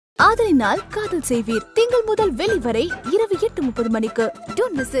ஆதலினால் காதல் செய்வீர். திங்கள் முதல் வெள்ளி வரை இரவு 8:30 மணிக்கு.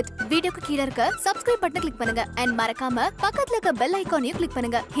 Don't miss it. வீடியோக்கு கீழ இருக்க subscribe பட்டனை கிளிக் பண்ணுங்க and மறக்காம பக்கத்துல இருக்க bell icon-ஐயும் கிளிக்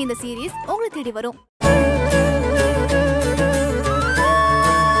பண்ணுங்க. இந்த சீரிஸ் உங்களை தேடி வரும்.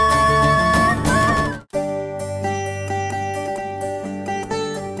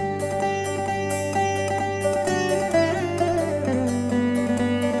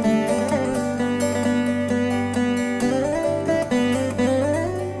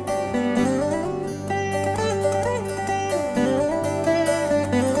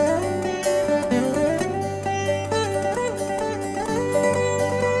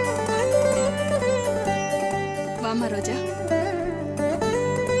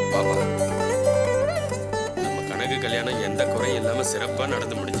 சிறப்பா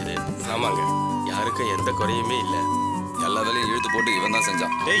நடந்து முடிஞ்சது. ஆமாங்க, யாருக்கும் எந்த குறையுமே இல்ல. எல்லா வேலையும் இழுத்து போட்டு இவன் தான்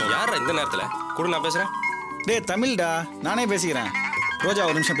செஞ்சான். டேய், யாரா இந்த நேரத்துல கூட நான் பேசுறேன்? டேய் தமிழ்டா, நானே பேசிக்கிறேன். ரோஜா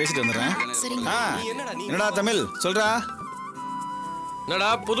ஒரு நிமிஷம் பேசிட்டு வந்துடுறேன். என்னடா தமிழ் சொல்றா? என்னடா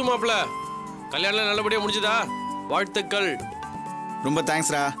புது மாப்பிள்ள, கல்யாணம் நல்லபடியா முடிஞ்சதா? வாழ்த்துக்கள். ரொம்ப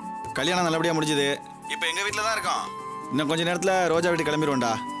தேங்க்ஸ்டா. கல்யாணம் நல்லபடியா முடிஞ்சது. இப்போ எங்க வீட்ல தான் இருக்கோம். இன்னும் கொஞ்ச நேரத்துல ரோஜா வீட்டு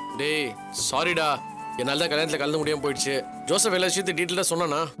கிளம்பிடுவோம்டா. டேய் சாரிடா, என்னால் தான் கல்யாணத்தில் கலந்து முடியாமல் போயிடுச்சு. ஜோசப் எல்லா விஷயத்தையும் டீட்டெயிலாக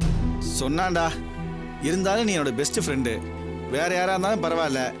சொன்னான்டா. இருந்தாலும் நீ என்னோட பெஸ்ட் ஃப்ரெண்டு. வேற யாரா இருந்தாலும்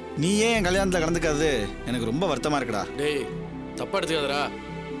பரவாயில்ல, நீயே என் கல்யாணத்தில் கலந்துக்காது எனக்கு ரொம்ப வருத்தமா இருக்குடா. டேய் தப்பா எடுத்துக்காதடா.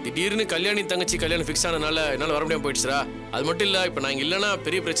 திடீர்னு கல்யாணி தங்கச்சி கல்யாணம் ஃபிக்ஸ் ஆனனால என்னால் வர முடியாமல் போயிடுச்சுடா. அது மட்டும் இல்லை, இப்போ நான் இங்கே இல்லைன்னா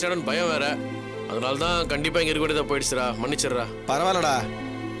பெரிய பிரச்சனைன்னு பயம் வேற. அதனால தான் கண்டிப்பாக இங்கே இருக்க வேண்டியதாக போயிடுச்சுடா. மன்னிச்சிடுறா. பரவாயில்லடா,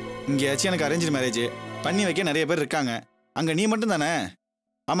 இங்கேயாச்சும் எனக்கு அரேஞ்ச் மேரேஜ் பண்ணி வைக்க நிறைய பேர் இருக்காங்க. அங்கே நீ மட்டும் தானே?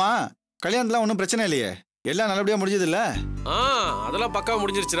 ஆமா, கல்யாணத்துல ஒன்றும் பிரச்சனை இல்லையே? எல்லாம் நல்லபடியா முடிஞ்சது இல்ல? அதெல்லாம் பக்கா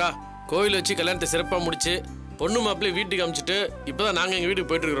முடிஞ்சிருச்சுடா. கோயில் வச்சு கல்யாணத்தை சிறப்பா முடிச்சு பொண்ணு மாப்பிள்ளை வீட்டுக்கு அமிச்சிட்டு இப்பதான் நாங்க எங்க வீட்டுக்கு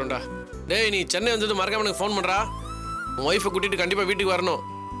போயிட்டு இருக்கிறோம்டா. டேய், நீ சென்னை வந்தது மறக்காம எனக்கு ஃபோன் பண்றா. உன் ஒய்ஃபை கூட்டிட்டு கண்டிப்பா வீட்டுக்கு வரணும்.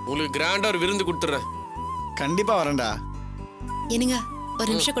 உங்களுக்கு கிராண்டா ஒரு விருந்து கொடுத்துறேன். கண்டிப்பா வரேன்டா. என்னங்க ஒரு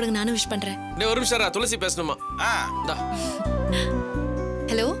நிமிஷம் கொடுங்க, நானும் விஷ் பண்றேன். டேய் ஒரு நிமிஷம், துளசி பேசணுமா?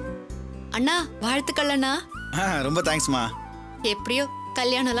 ஹலோ அண்ணா, வாழ்த்துக்கள் அண்ணா. ரொம்ப தேங்க்ஸ்மா. எப்படியோ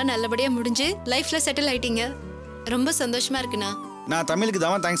கல்யாணம்லாம் நல்லபடியா முடிஞ்சு லைஃப்ல செட்டில் ஆயிட்டீங்க. ரொம்ப சந்தோஷமா இருக்குண்ணா. நான் தமிழுக்கு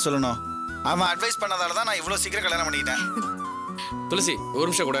தான் தேங்க்ஸ் சொல்லணும். அவன் அட்வைஸ் பண்ணதால தான் நான் இவ்வளவு சீக்கிரம் கல்யாணம் பண்ணிட்டேன். துளசி ஒரு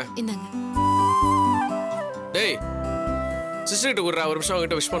நிமிஷம் கூட. இந்தாங்க. டேய் சிஸ்டர் கிட்ட கூடுறா, ஒரு நிமிஷம்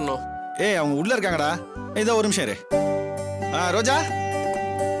அவங்ககிட்ட விஷ் பண்ணணும். ஏய் அவங்க உள்ள இருக்காங்கடா. இதோ ஒரு நிமிஷம் இரு. ரோஜா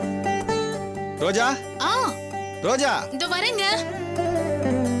ரோஜா ரோஜா இதோ வரேங்க.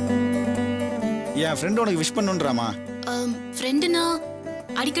 என் ஃப்ரெண்ட் உனக்கு விஷ் பண்ணுன்றாமா. ஃப்ரெண்டுனா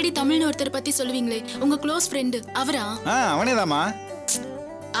அடிக்கடி தமிழ்னு ஒருத்தர் பத்தி சொல்லுவீங்களே, உங்க க்ளோஸ் ஃப்ரெண்டு அவரா? அவனேதாமா.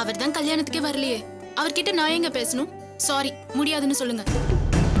 அவர் தான் கல்யாணத்துக்கே வரலையே, அவர்கிட்ட நான் எங்க பேசணும்? சாரி, முடியாதுன்னு சொல்லுங்க.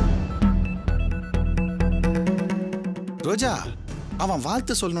 ரோஜா, அவன்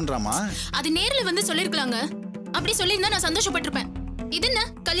வாழ்த்து சொல்லணும்ன்றாமா. அது நேர்ல வந்து சொல்லிருக்கலாங்க. அப்படி சொல்லியிருந்தா நான் சந்தோஷப்பட்டிருப்பேன். இது என்ன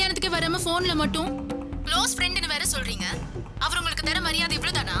கல்யாணத்துக்கே வராம போன்ல மட்டும் க்ளோஸ் ஃப்ரெண்டுன்னு வேற சொல்றீங்க? அவர் உங்களுக்கு தர மரியாதை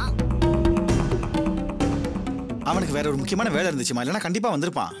இவ்வளவுதானா? அவனுக்கு வேற ஒரு முக்கியமான வேலை இருந்துச்சுமா, இல்லனா கண்டிப்பா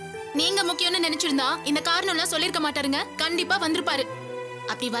வந்திருப்பான். நீங்க முக்கியம்னு நினைச்சிருந்தா இந்த காரணம் எல்லாம் சொல்லிருக்க மாட்டாருங்க. கண்டிப்பா வந்திருப்பாரு.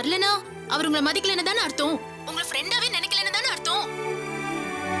 அப்படி வரலனா அவர் உங்களை மதிக்கலன்னு தானே அர்த்தம். உங்களை ஃப்ரெண்டாவே நினைக்கலன்னு தானே அர்த்தம்.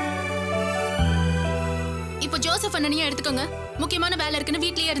 இப்போ ஜோசப் அண்ணனையும் எடுத்துக்கோங்க. முக்கியமான வேலை இருக்குன்னு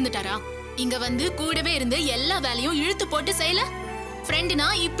வீட்லயே இருந்துட்டாரா? இங்க வந்து கூடவே இருந்து எல்லா வேலையும் இழுத்து போட்டு செய்யல. ஃப்ரெண்டுனா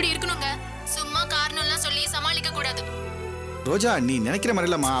இப்படி இருக்கணுங்க. சும்மா காரணம் எல்லாம் சொல்லி சமாளிக்க கூடாது. ரோஜா, நீ நினைக்கிற மாதிரி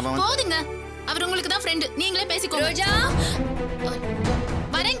இல்லம்மா. அவன் போதுங்க, அவர் உங்களுக்கு தான் ஃப்ரெண்ட். நீங்களே பேசிக்கோங்க. ரோஜா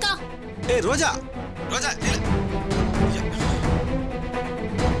வரேன்க்கா. ஏய் ரோஜா, ரோஜா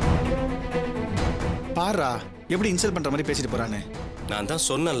பாரா எப்படி இன்சல்ட் பண்ற மாதிரி பேசிட்டு போறானே. நான் தான்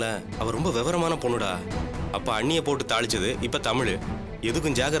சொன்னல, அவ ரொம்ப விவரமான பொண்ணுடா. அப்ப அண்ணிய போட்டு தாளிச்சது இப்ப தமிழ்.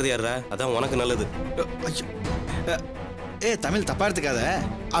 எதுக்கும் ஜாக்கிரதையாடுறா, அதான் உனக்கு நல்லது. தமிழ் தப்பா எடுத்துக்காத.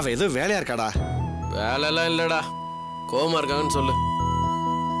 அவ ஏதோ வேலையா இருக்காடா. வேலைலாம் இல்லடா, கோவமா இருக்காங்கன்னு சொல்லு.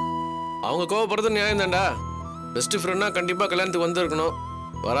 அவங்க கோவப்படுறது நியாயம் தான்டா. பெஸ்ட் ஃப்ரெண்ட்னா கண்டிப்பா கல்யாணத்துக்கு வந்திருக்கணும்.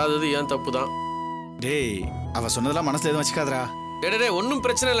 வராதது ஏன் தப்பு தான். டேய் அவ சொன்னதெல்லாம் மனசுல எதுவும் வச்சுக்காதடா. டேய் ஒன்றும்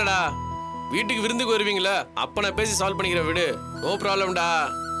பிரச்சனை இல்லடா. வீட்டுக்கு விருந்துக்கு வருவீங்களா, அப்ப நான் பேசி சால்வ் பண்ணிக்கிறேன் விடு. நோ ப்ராப்ளம்டா.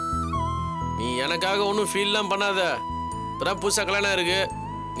 நீ எனக்காக ஒன்றும் ஃபீல்லாம் பண்ணாத. இப்பதான் புதுசா கல்யாணம் இருக்கு.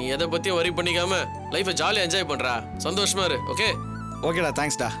 நீ எதை பத்தியும் வரி பண்ணிக்காம லைஃபை ஜாலியாக என்ஜாய் பண்றா. சந்தோஷமா இரு. ஓகே ஓகேடா,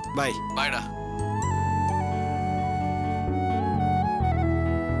 தேங்க்ஸ்டா. பாய். பாய்டா.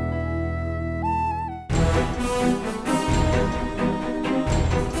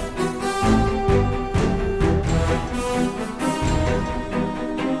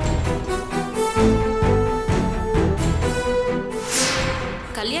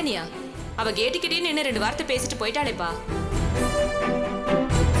 கல்யாணியா? அவ கேட்டுக்கிட்டே நின்னு 2 வார்த்தை பேசிட்டு போயிட்டாளேப்பா.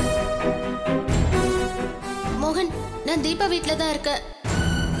 நான் தீபா வீட்ல தான் இருக்கேன்.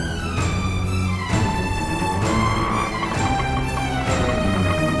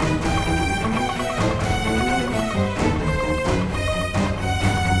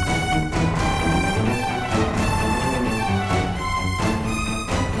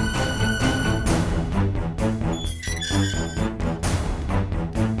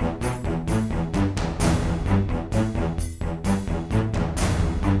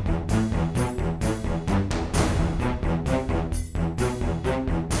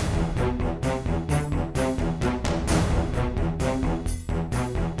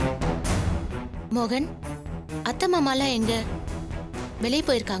 மோகன், அத்தை மாமாலாம் எங்க? வெளியே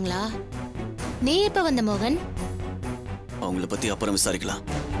போயிருக்காங்களா? நீ எப்ப வந்த மோகன்? அவங்கள பத்தி அப்புறம் விசாரிக்கலாம்.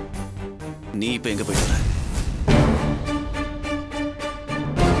 நீ இப்ப எங்க போயிட்டு வர?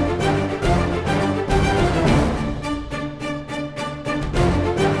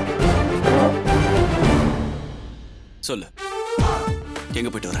 சொல்லு, எங்க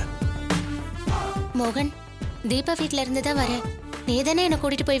போயிட்டு வர? மோகன், தீபா வீட்ல இருந்து தான் வரேன். நீ தானே என்ன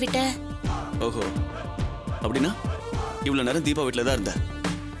கூட்டிட்டு போய் விட்ட? ஓஹோ, அப்படின்னா இவ்வளவு நேரம் தீபா வீட்டுல தான் இருந்த,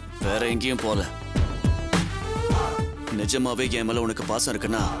 வேற எங்கேயும் போல. நிஜமாவே என் மேல உனக்கு பாசம்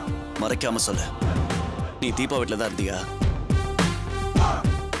இருக்குன்னா மறைக்காம சொல்லு. நீ தீபா வீட்டுல தான் இருந்தியா?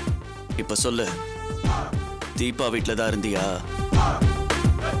 இப்ப சொல்லு, தீபா வீட்டுல தான் இருந்தியா?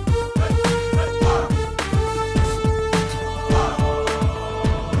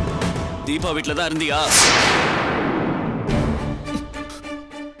 தீபா வீட்டுல தான் இருந்தியா?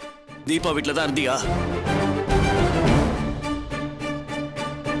 தீபா வீட்டுல தான் இருந்தியா?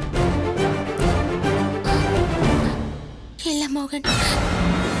 இல்ல மோகன்,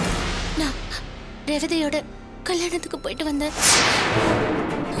 நான் ரேவதியோட கல்யாணத்துக்கு போயிட்டு வந்தேன்.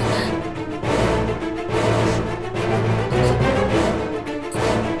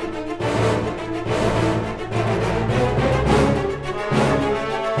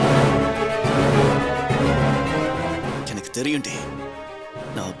 எனக்கு தெரியும் டி,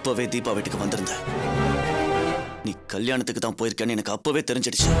 நான் அப்பவே தீபா வீட்டுக்கு வந்திருந்தேன். நீ கல்யாணத்துக்கு தான் போயிருக்கேன்னு எனக்கு அப்பவே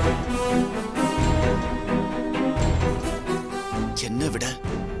தெரிஞ்சிடுச்சு. என்ன விட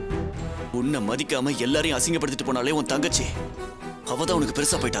உன்னை மதிக்காம எல்லாரையும் அசிங்கப்படுத்திட்டு போனாலே உன் தங்கச்சி, அவதான் உனக்கு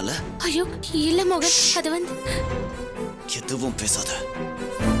பெருசா போயிட்டால. ஐயோ இல்ல மோகன், அது வந்து எதுவும் பேசாத.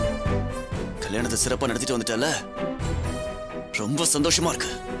 கல்யாணத்தை சிறப்பா நடத்திட்டு வந்துட்டால, ரொம்ப சந்தோஷமா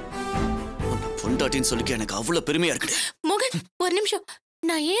இருக்கு. உன்னை பொண்டாட்டின்னு சொல்லிக்க எனக்கு அவ்வளவு பெருமையா இருக்கு. மோகன், ஒரு நிமிஷம்,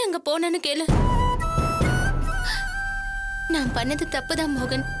 நான் ஏன் அங்க போனேன்னு கேளு. நான் பண்ணது தப்புதான்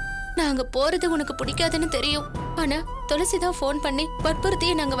மோகன். நான் அங்க போறது உனக்கு பிடிக்காதுன்னு தெரியும். ஆனா துளசி தான் போன் பண்ணி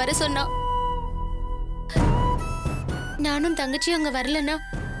வற்புறுத்தியே நாங்க வர சொன்னா. நானும் தங்கச்சி அங்க வரலன்னா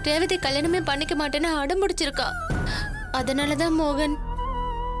ரேவதி கல்யாணமே பண்ணிக்க மாட்டேன்னு அடம் பிடிச்சிருக்கா. அதனாலதான் மோகன்.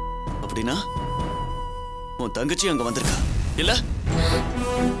 அப்படின்னா உன் தங்கச்சி அங்க வந்திருக்கா இல்ல?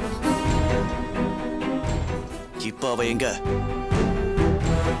 இப்ப அவ எங்க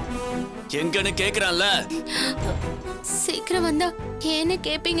எங்கன்னு கேக்குறான்ல. சீக்கிரம் வந்தா ஏன்னு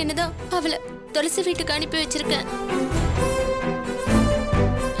கேப்பீங்கன்னு தான் அவளை துளசி வீட்டுக்கு அனுப்பி வச்சிருக்கேன்.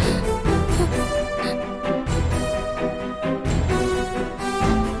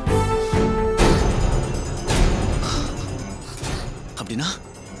 அப்படின்னா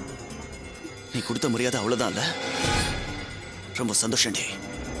நீ கொடுத்த மரியாதை அவ்வளவுதான் இல்ல? ரொம்ப சந்தோஷம் டி.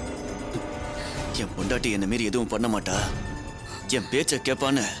 என் பொண்டாட்டி என்ன மீறி எதுவும் பண்ண மாட்டா, என் பேச்ச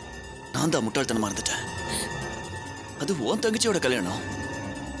கேப்பான்னு நான் தான் முட்டாள்தனமா இருந்துட்டேன். அது உன் தங்கச்சியோட கல்யாணம்,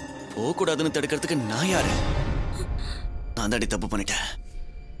 போகக்கூடாதுன்னு தடுக்கிறதுக்கு நான் யாரு? நான் தாண்டி தப்பு பண்ணிட்டேன்.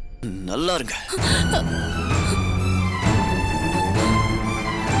 நல்லா இருங்க.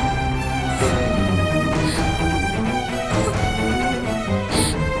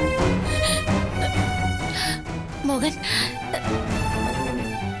 மோகன்,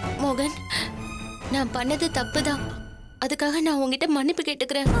 மோகன், நான் பண்ணது தப்புதான். அதுக்காக நான் உங்ககிட்ட மன்னிப்பு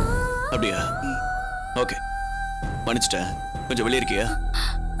கேட்டுக்கிறேன். அப்படியா? ஓகே, மன்னிச்சிட்டேன். கொஞ்சம் வெளியே இருக்கியா?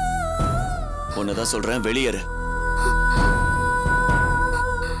 உன்னதான் சொல்றேன், வெளியேறு.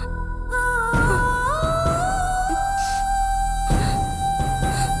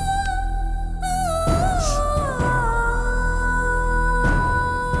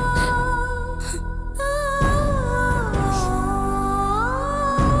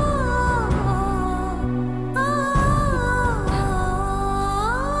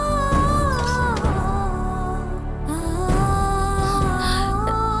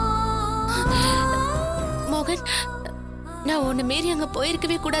 நான் உன்னை மீறி அங்க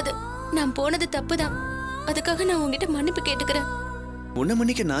போயிருக்கவே கூடாது. நான் போனது தப்புதான். அதுக்காக நான் உங்ககிட்ட மன்னிப்பு கேட்டுக்கிறேன். உன்னை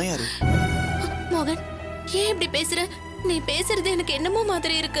மன்னிக்க நான் யாரு? மோகன், ஏன் இப்படி பேசுற? நீ பேசுறது எனக்கு என்னமோ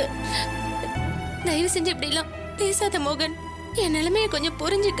மாதிரி இருக்கு. தயவு செஞ்சு இப்படி எல்லாம் பேசாத மோகன், என் நிலைமைய கொஞ்சம்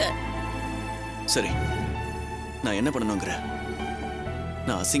புரிஞ்சுக்க. சரி, நான் என்ன பண்ணணுங்கிற?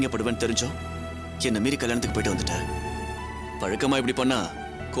 நான் அசிங்கப்படுவேன்னு தெரிஞ்சோம் என்ன மீறி கல்யாணத்துக்கு போயிட்டு வந்துட்டேன். பழக்கமா இப்படி பண்ணா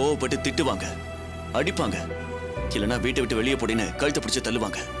கோவப்பட்டு திட்டுவாங்க, அடிப்பாங்க, இல்லைன்னா வீட்டை விட்டு வெளியே போடின்னு கழுத்தை பிடிச்சு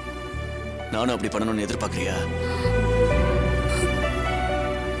தள்ளுவாங்க. நானும் அப்படி பண்ணணும்னு எதிர்பார்க்கறியா?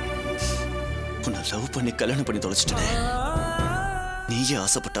 உன்னை லவ் பண்ணி கல்யாணம் பண்ணி தொலைச்சிட்டே. நீயே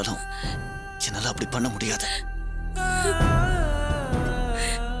ஆசைப்பட்டாலும் என்னால அப்படி பண்ண முடியாது.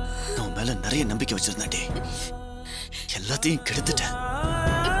 நான் மேல நிறைய நம்பிக்கை வச்சிருந்தேன்டி, எல்லாத்தையும் கெடுத்துட்டேன்.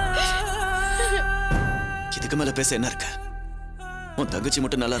 இதுக்கு மேல பேச என்ன இருக்க? உன் தங்கச்சி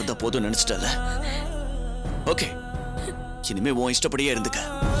மட்டும் நல்லா இருந்தா போதும் நினைச்சிட்டல. ஓகே, இனிமே உன் இஷ்டப்படியே இருந்துக்க.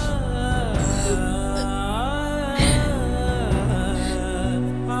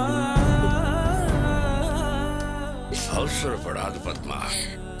 அவசரப்படாது பத்மா.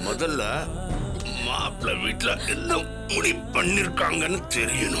 முதல்ல மாப்பிள்ளை வீட்டுல எல்லாம் முடி பண்ணிருக்காங்கன்னு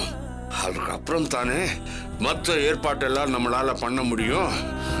தெரியணும். அதுக்கப்புறம் தானே மற்ற ஏற்பாட்டெல்லாம் நம்மளால பண்ண முடியும்.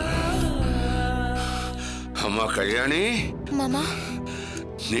 அம்மா கல்யாணி, மாமா,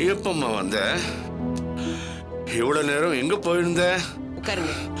 நீ எப்பம்மா வந்த? இவ்வளவு நேரம் எங்க போயிருந்த?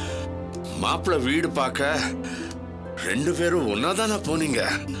 உட்காருங்க. மாப்பிள்ளை வீடு பார்க்க 2 பேரும் ஒன்னாதானே போனீங்க?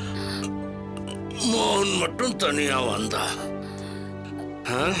 மோகன் மட்டும் தனியா வந்தா.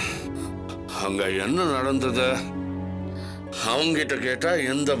 அங்க என்ன நடந்தது? அவங்கிட்ட கேட்டா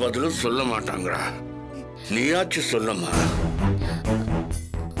எந்த பதிலும் சொல்ல மாட்டாங்கடா. நீயாச்சு சொல்லம்மா.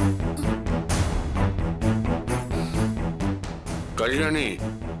 கல்யாணி,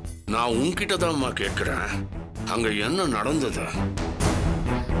 நான் உன்கிட்ட தான்மா கேட்கிறேன். அங்க என்ன நடந்தது?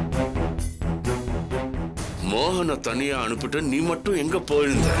 மோகனை தனியா அனுப்பிட்டு நீ மட்டும் எங்க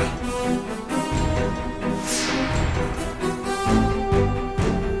போயிருந்த?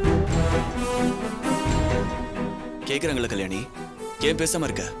 கேக்குறாங்களா கல்யாணி? ஏன் பேசாம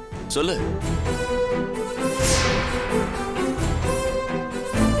இருக்க? சொல்லு.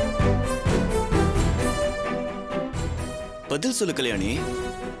 பதில் சொல்லு கல்யாணி.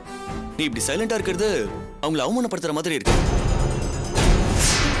 நீ இப்படி சைலண்டா இருக்கிறது அவங்களை அவமானப்படுத்துற மாதிரி இருக்கு.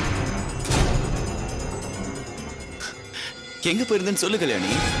 எங்க போயிருந்தேன்னு சொல்லு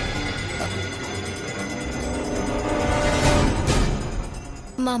கல்யாணி.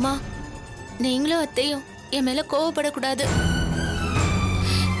 மாமா, நீங்களும் அத்தையும் என் மேல கோவப்படக்கூடாது.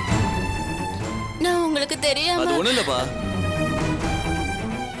 நான் உங்களுக்கு தெரியாம. அது ஒண்ணும் இல்லப்பா.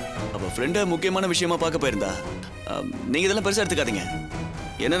 அப்ப ஃப்ரெண்ட முக்கியமான விஷயமா பார்க்க போயிருந்தா. நீங்க இதெல்லாம் பெருசா எடுத்துக்காதீங்க.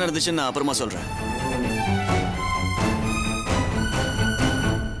 என்ன நடந்துச்சுன்னு நான் அப்புறமா சொல்றேன்.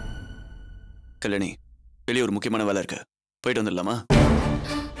 கல்யாணி, வெளியே ஒரு முக்கியமான வேலை இருக்கு, போயிட்டு வந்துடலாமா?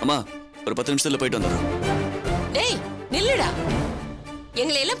 அம்மா, ஒரு 10 நிமிஷத்துல போயிட்டு வந்துடுறோம். டேய் நில்லுடா.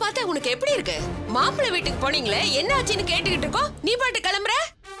 எங்களை எல்லாம் பார்த்தா உனக்கு எப்படி இருக்கு? மாப்பிள்ளை வீட்டுக்கு போனீங்களே, என்ன ஆச்சுன்னு கேட்டுக்கிட்டு இருக்கோம், நீ பாட்டு கிளம்புற?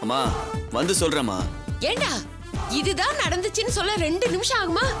 அம்மா, வந்து சொல்றேம்மா. ஏண்டா இதுதான் நடந்துச்சுன்னு சொல்ல 2 நிமிஷம்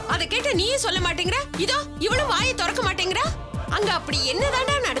ஆகுமா? அதை கேட்ட நீயே சொல்ல மாட்டேங்கிற. இதோ இவ்வளவு வாயை திறக்க மாட்டேங்கிற. அங்க அப்படி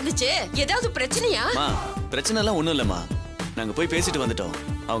என்னதாண்டா நடந்துச்சு? ஏதாவது பிரச்சனையா? பிரச்சனை எல்லாம் ஒண்ணும் இல்லம்மா. நாங்க போய் பேசிட்டு வந்துட்டோம்.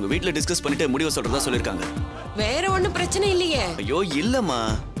 அவங்க வீட்ல டிஸ்கஸ் பண்ணிட்டு முடிவு சொல்றதா சொல்லிருக்காங்க. வேற ஒண்ணும் பிரச்சனை இல்லையே? ஐயோ இல்லம்மா.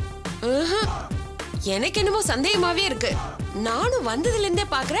 எனக்கு என்னமோ சந்தேகமாவே இருக்கு. நானும் வந்ததுல இருந்தே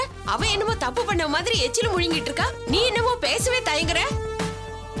பாக்குறேன், அவ என்னமோ தப்பு பண்ண மாதிரி எச்சில முழுங்கிட்டு இருக்கா. நீ என்னமோ பேசவே தயங்குற.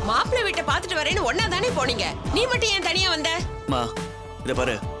 மாப்பிள்ளை வீட்டை பாத்துட்டு வரேன்னு ஒன்னா தானே போனீங்க, நீ மட்டும் ஏன் தனியா வந்த? மா, இத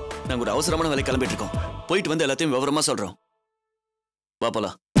பாரு, நாங்க ஒரு அவசரமான வேலை கிளம்பிட்டு இருக்கோம். போயிட்டு வந்து எல்லாத்தையும் விவரமா சொல்றோம். வா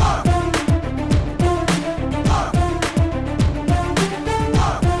போலாம்.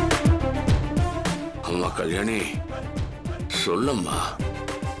 அம்மா கல்யாணி, சொல்லம்மா,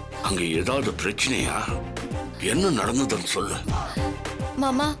 அங்க ஏதாவது பிரச்சனையா? என்ன நடந்ததுன்னு சொல்லு.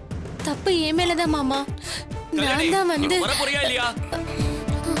 மாமா, தப்பு என் மேலதான் மாமா. நான் தான் வந்து.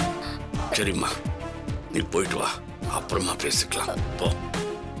 சரிம்மா, நீ போயிட்டு வா, அப்புறமா பேசிக்கலாம். போ.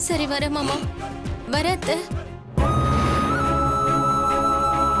 சரி, வர மாமா. வரத்து.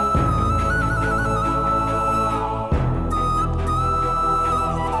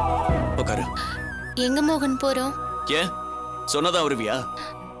 உட்காரு. எங்க மோகன் போறோம்? ஏன் சொன்னதா வருவியா?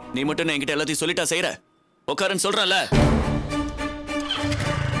 நீ மட்டும் என்கிட்ட எல்லாத்தையும் சொல்லிட்டா செய்யற? உட்காருன்னு சொல்றல.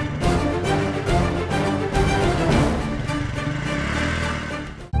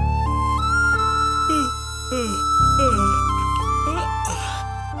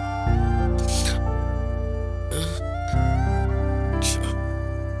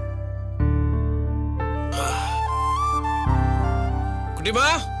 குட்டிமா,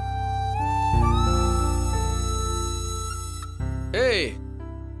 ஏய்,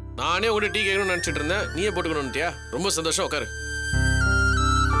 நானே உங்கள்கிட்ட டீ கேட்கணும்னு நினைச்சிட்டு இருந்தேன். நீயே போட்டுக்கணும்ட்டியா? ரொம்ப சந்தோஷம். உட்காரு.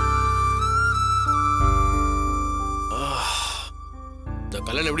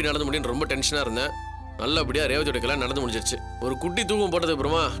 கல்யாணம் எப்படி நடந்து முடியும்னு ரொம்ப டென்ஷனா இருந்தேன். நல்லபடியா ரேவதியோட கல்யாணம் நடந்து முடிஞ்சிருச்சு. ஒரு குட்டி தூக்கம் போட்டது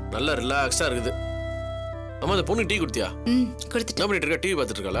அப்புறமா நல்லா ரிலாக்ஸா இருக்குது. அம்மா அந்த பொண்ணு டீ குடுத்தியா? கொடுத்துட்டு. என்ன பண்ணிட்டு இருக்கா? டிவி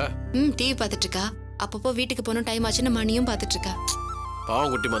பார்த்துட்டு இருக்காளா? டிவி பார்த்துட்டு இருக்கா. அப்பப்போ வீட்டுக்கு போகணும் டைம் ஆச்சுன்னு மணியும் பார்த்துட்டு இருக்கா.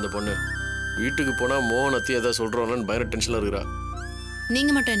 பாவம் குட்டிமா அந்த பொண்ணு. வீட்டுக்கு போனா மோகன் அத்தி ஏதாவது சொல்றான்னு பயங்கர டென்ஷன்ல இருக்கிறா.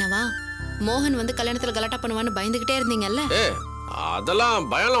 நீங்க மட்டும் என்னவா? மோகன் வந்து கல்யாணத்துல கலாட்டா பண்ணுவான்னு பயந்துகிட்டே இருந்தீங்கல்ல? அதெல்லாம்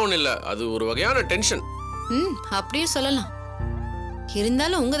பயம்லாம் ஒண்ணு இல்ல. அது ஒரு வகையான டென்ஷன். அப்படியே சொல்லலாம்.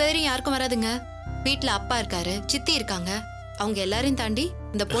 இருந்தாலும் உங்க தைரியம் யாருக்கும் வராதுங்க. வீட்டுல அப்பா இருக்காரு, சித்தி இருக்காங்க. அவங்க எல்லாரையும் தாண்டி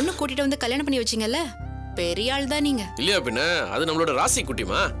இந்த பொண்ணு கூட்டிட்டு வந்து கல்யாணம் பண்ணி வச்சீங்கல்ல, பெரிய ஆள் தான் நீங்க. இல்லையா பின்ன? அது நம்மளோட ராசி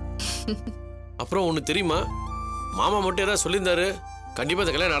குட்டிமா. அப்புறம் ஒண்ணு தெரியுமா? மாமா மட்டும் ஏதாவது சொல்லியிருந்தாரு, கண்டிப்பா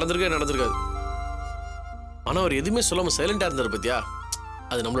இந்த கல்யாணம் நடந்திருக்காது. ஆனா அவர் எதுவுமே சொல்லாம சைலண்டா இருந்தாரு பத்தியா?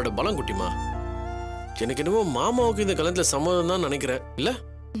 அது நம்மளோட பலம் குட்டிமா. எனக்கு என்னவோ மாமாவுக்கு இந்த கல்யாணத்துல சம்மதம் தான் நினைக்கிறேன். இல்ல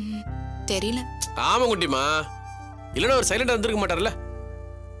தெரியல. ஆமா குட்டிமா, இல்லன்னா அவர் சைலண்டா இருந்திருக்க மாட்டார்ல.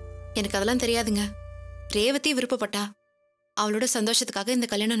 எனக்கு அதெல்லாம் தெரியாதுங்க. ரேவதி விருப்பப்பட்டா, அவளோட சந்தோஷத்துக்காக இந்த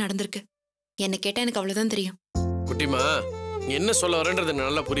கல்யாணம் நடந்திருக்கு. என்ன கேட்டா எனக்கு அவ்வளவுதான் தெரியும். குட்டிமா, நீ என்ன சொல்ல வரேன்றது எனக்கு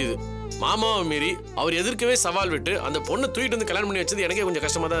நல்லா புரியுது. மாமாவை மீறி அவர் எதிர்க்கவே சவால் விட்டு அந்த பொண்ணை தூக்கிட்டு வந்து கல்யாணம் பண்ணி வச்சது எனக்கே கொஞ்சம்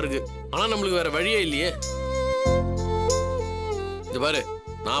கஷ்டமா தான் இருக்கு. ஆனா நம்மளுக்கு வேற வழியே இல்லையே. இது பாரு,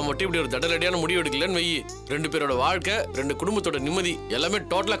 நான் மட்டும் இப்படி ஒரு தடலடியான முடிவு எடுக்கலன்னு வெயி, 2 பேரோட வாழ்க்கை, 2 குடும்பத்தோட நிம்மதி எல்லாமே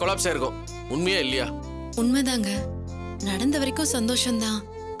டோட்டலா கொலாப்ஸ் ஆயிருக்கும். உண்மையா இல்லையா? உண்மைதாங்க. நடந்த வரைக்கும் சந்தோஷம்தான்.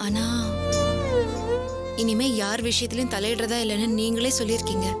 ஆனா இனிமே யார் விஷயத்திலயும் தலையிடுறதா இல்லைன்னு நீங்களே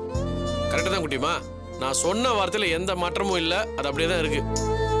சொல்லியிருக்கீங்க. கரெக்டா தான் குட்டிமா. நான் சொன்ன வார்த்தையில எந்த மாற்றமும் இல்ல. அது அப்படியே தான் இருக்கு.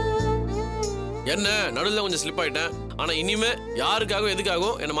 என்ன நடுவில் கொஞ்சம் ஸ்லிப் ஆயிட்டேன். ஆனா இனிமே யாருக்காகவும்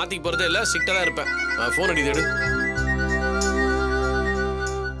எதுக்காகவும் என்ன மாத்திக்க போறதே இல்ல. ஸ்ட்ரிக்டா தான் இருப்பேன். போன் அடி தேடு.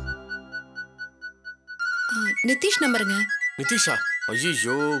 நிதிஷ் நம்பருங்க. நிதிஷா?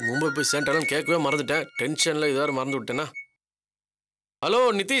 ஐயோ, மும்பை போய் சேர்ந்தாலும் கேட்கவே மறந்துட்டேன். டென்ஷன்ல இதாரு மறந்து விட்டேனா? ஹலோ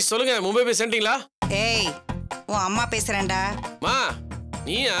நிதிஷ், சொல்லுங்க. மும்பை போய் சேர்ந்தீங்களா? ஏய், உன் அம்மா பேசுறேன்டா. மா,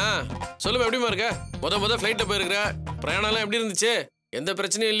 நீயா? சொல்லுமா, எப்படிமா இருக்க? முத ஃப்ளைட்ல போயிருக்கிற. பிரயாணம்லாம் எப்படி இருந்துச்சு? எந்த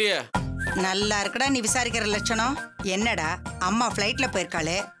பிரச்சனையும் இல்லையே? நல்லா இருக்கடா. நீ விசாரிக்கிற லட்சணம் என்னடா? அம்மா ஃப்ளைட்ல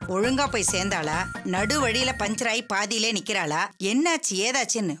போயிருக்காளே, ஒழுங்கா போய் சேர்ந்தாளா? நடு வழியில பஞ்சர் ஆகி பாதியிலே நிக்கிறாளா? என்னாச்சு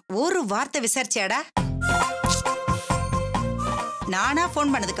ஏதாச்சுன்னு ஒரு வார்த்தை விசாரிச்சாடா? நானா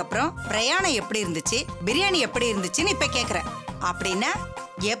போன் பண்ணதுக்கு அப்புறம் பிரயாணம் எப்படி இருந்துச்சு, பிரியாணி எப்படி இருந்துச்சுன்னு இப்ப கேக்குறேன். அப்படின்னா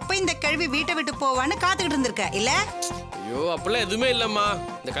எப்ப இந்த கேள்வி வீட்டை விட்டு போவான்னு காத்துக்கிட்டு இருந்திருக்க இல்ல? ஐயோ, அப்பெல்லாம் எதுவுமே இல்லம்மா.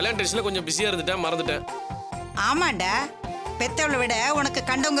 இந்த கல்யாண டென்ஷன்ல கொஞ்சம் பிஸியா இருந்துட்டேன், மறந்துட்டேன். ஆமாண்டா, பெத்தவளை விட உனக்கு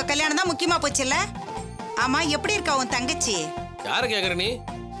கண்டவங்க கல்யாணம் தான் முக்கியமா போச்சுல்ல? ஆமா, எப்படி இருக்கா உன் தங்கச்சி? யார கேக்குற நீ?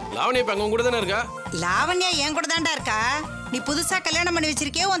 லாவண்யா இப்ப அங்க கூட தானே இருக்கா? லாவண்யா என் கூட தான்டா இருக்கா. நீ புதுசா கல்யாணம் பண்ணி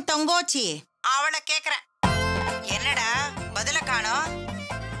வச்சிருக்கே உன் தங்கோச்சி, அவளை கேக்குறேன். என்னடா பதில காணோம்?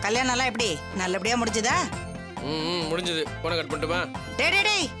 கல்யாணம் எல்லாம் எப்படி நல்லபடியா முடிஞ்சதா? முடிஞ்சது. போன கட் பண்ணட்டுமா?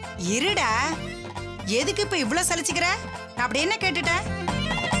 டேய் இருடா, எதுக்கு இப்ப இவ்ளோ சலிச்சுக்கிற? அப்படி என்ன கேட்டுட்ட?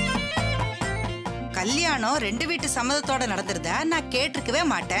 கல்யாணம் 2 வீட்டு சம்மதத்தோட நடந்துருதா நான் கேட்டிருக்கவே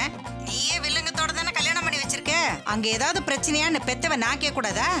மாட்டேன். நீயே வில்லங்கத்தோட தானே கல்யாணம் பண்ணி வச்சிருக்க. அங்க ஏதாவது பிரச்சனையான்னு பெத்தவ நான் கேட்க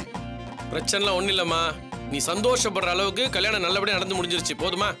கூடாதா? பிரச்சனைலாம் ஒண்ணு இல்லம்மா. நீ சந்தோஷப்படுற அளவுக்கு கல்யாணம் நல்லபடியா நடந்து முடிஞ்சிருச்சு.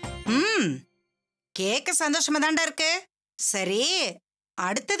 போதுமா? கேட்க சந்தோஷமா தான்டா இருக்கு. சரி,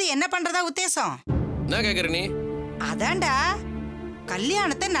 அடுத்தது என்ன பண்றதா உத்தேசம்? என்ன கேக்குற நீ? அதான்டா,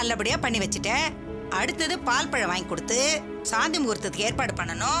 கல்யாணத்தை நல்லபடியா பண்ணி வச்சுட்ட. அடுத்தது பால் பழம் வாங்கி கொடுத்து சாந்தி முகூர்த்தத்துக்கு ஏற்பாடு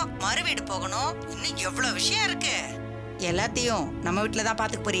பண்ணணும், மறு வீடு போகணும், இன்னும் எவ்வளவு விஷயம் இருக்கு. எல்லாத்தையும் நம்ம வீட்டுல தான்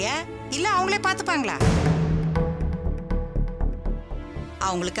பாத்துக்க போறியா இல்ல அவங்களே பாத்துப்பாங்களா?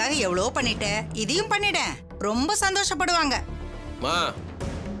 அவங்களுக்காக எவ்வளவு பண்ணிட்ட, இதையும் பண்ணிட, ரொம்ப சந்தோஷப்படுவாங்க. மா,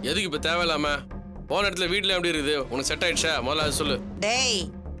 எதுக்கு இப்ப தேவையில்லாம? போன இடத்துல வீட்டுல எப்படி இருக்குது? உனக்கு செட் ஆயிடுச்சா? முதல்ல அது சொல்லு. டேய்,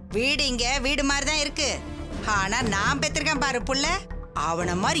 வீடு இங்க வீடு மாதிரி தான் இருக்கு. ஆனா நான் பெற்றிருக்கேன் பாரு புள்ள,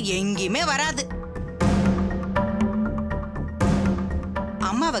 அவன மாதிரி எங்கேயுமே வராது.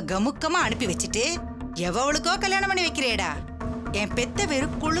 அம்மாவை கமுக்கமா அனுப்பி வச்சுட்டு எவளுக்கோ கல்யாணம் பண்ணி வைக்கிறேடா. என் பெத்த வேறு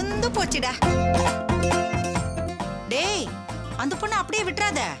குளுந்து போச்சுடா. டேய், அந்த பொண்ணு அப்படியே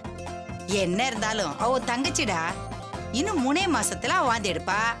விட்டுறாத. என்ன இருந்தாலும் அவ தங்கச்சிடா. இன்னும் 3 மாசத்துல அவ வாந்தி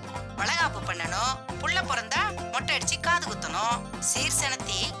எடுப்பா. வளகாப்பு பண்ணணும், புள்ள பிறந்தா மொட்டை அடிச்சு காது குத்தணும்,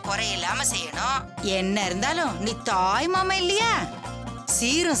 சீர்சனத்தி குறையில்லாம செய்யணும். என்ன இருந்தாலும் நீ தாய் மாமா இல்லையா?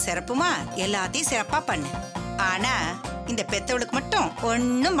 சீரும் சிறப்புமா எல்லாத்தையும் சிறப்பா பண்ணு. ஆனா இந்த பெத்தவளுக்கு மட்டும்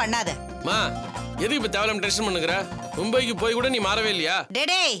ஒண்ணும் பண்ணாத. மா, எதுக்கு இப்ப தேவையில்லாம டென்ஷன் பண்ணுகிற? மும்பைக்கு போய் கூட நீ மாறவே இல்லையா?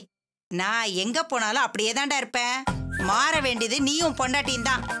 டேய், நான் எங்க போனாலும் அப்படியே தான்டா இருப்பேன். மாற வேண்டியது நீயும் பொண்டாட்டியும்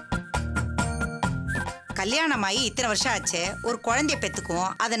தான். கல்யாணமாயி இத்தனை வருஷம் ஆச்சு, ஒரு குழந்தைய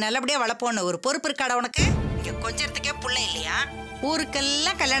பெத்துக்குவோம், அதை நல்லபடியா வளர்ப்போன்னு ஒரு பொறுப்பு இருக்காடா உனக்கு? இங்க கொஞ்சத்துக்கே புள்ள இல்லையா?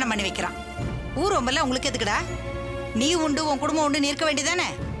 ஊருக்கெல்லாம் கல்யாணம் பண்ணி வைக்கிறான். ஊர் ரொம்பல உங்களுக்கு எதுக்குடா? நீ உண்டு உன் குடும்பம் உண்டு இருக்க வேண்டியதானே?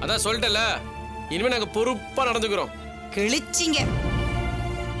 அதான் சொல்லிட்டல, இனிமே நாங்க பொறுப்பா நடந்துக்கிறோம். கிழிச்சிங்க.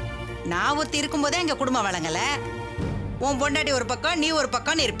 நான் ஒருத்தி இருக்கும்போதே எங்க குடும்பம் வழங்கல. உன் பொண்டாட்டி ஒரு பக்கம், நீ ஒரு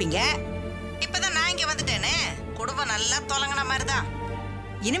பக்கம்னு இருப்பீங்க. இப்பதான் நான் இங்க வந்துட்டேனே, குடும்பம் நல்லா தொலைங்கின மாதிரிதான்.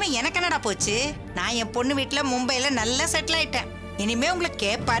 இனிமே எனக்கு என்னடா போச்சு? நான் என் பொண்ணு வீட்டுல மும்பைல நல்லா செட்டில் ஆயிட்டேன். இனிமே உங்களுக்கு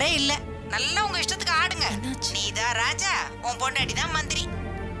கேட்பாரே இல்ல. நல்லா உங்க இஷ்டத்துக்கு ஆடுங்க. நீதான் ராஜா, உன் பொண்டாட்டி தான் மந்திரி.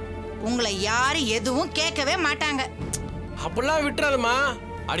 உங்களை யாரும் எதுவும் கேட்கவே மாட்டாங்க. அப்படிலாம் விட்டுறாதம்மா.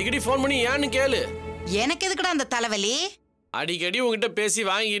 அடிக்கடி ஃபோன் பண்ணி ஏன்னு கேளு. எனக்கு எதுக்குடா அந்த தலைவலி? அடிக்கடி உங்ககிட்ட பேசி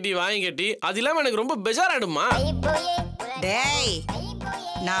வாங்கி அது இல்லாம எனக்கு ரொம்ப பெஜாராயிடுமா. டேய்,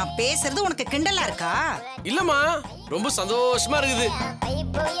 நான் பேசுறது உனக்கு கிண்டலா இருக்கா? இல்லம்மா, ரொம்ப சந்தோஷமா இருக்குது.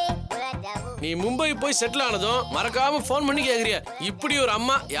 நீ மும்பை போய் செட்டில் ஆனதும் மறக்காம ஃபோன் பண்ணி கேக்குறிய, இப்படி ஒரு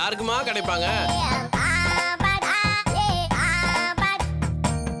அம்மா யாருக்குமா கிடைப்பாங்க?